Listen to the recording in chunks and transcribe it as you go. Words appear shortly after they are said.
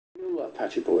love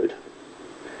Pattie Boyd.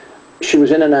 She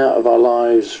was in and out of our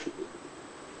lives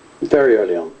very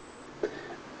early on.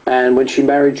 And when she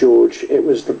married George, it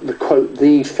was the quote,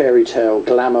 the fairy tale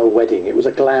glamour wedding. It was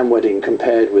a glam wedding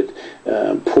compared with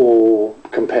Paul,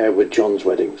 compared with John's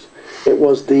weddings. It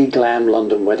was the glam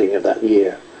London wedding of that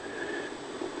year.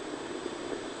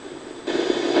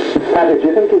 Pattie, do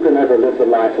you think you can ever live the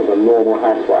life of a normal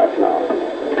housewife now?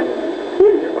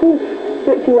 Yes, of course.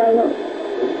 Don't see why not.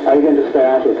 Are you going to stay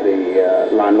out of the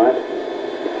limelight?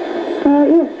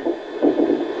 Yes.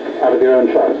 Out of your own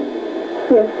choice?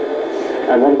 Yes.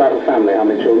 And what about the family? How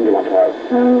many children do you want to have?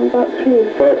 About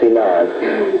 3. 39.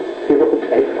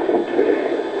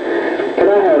 Can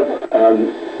I have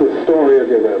the story of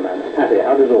your romance? Pattie,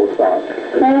 how did it all start?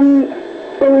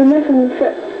 Well, we met on the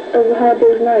set of A Hard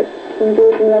Day's Night when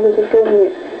George and others were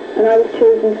filming it, and I was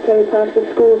chosen to play part of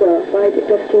the school girl by Dick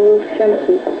Lester Wolf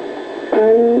Shenson.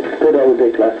 Good old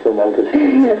Dick Lester Walters.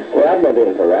 Yes. Well, I've not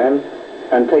been for Ram.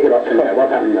 And take it up from there. What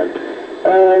happened then?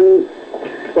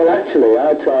 Well, actually,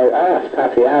 I asked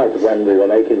Pattie out when we were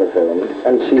making the film,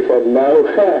 and she said no,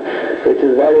 which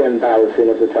was very embarrassing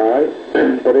at the time,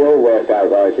 but it all worked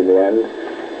out right in the end.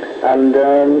 And,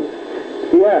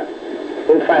 yeah,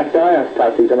 in fact, I asked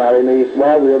Pattie to marry me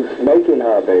while we were making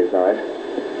Hard Day's Night.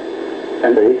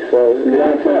 And so,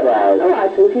 oh, I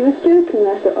thought he was joking.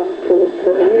 I thought, oh, poor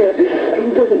boy, yeah.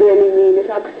 He doesn't really mean it.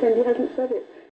 I pretend he hasn't said it.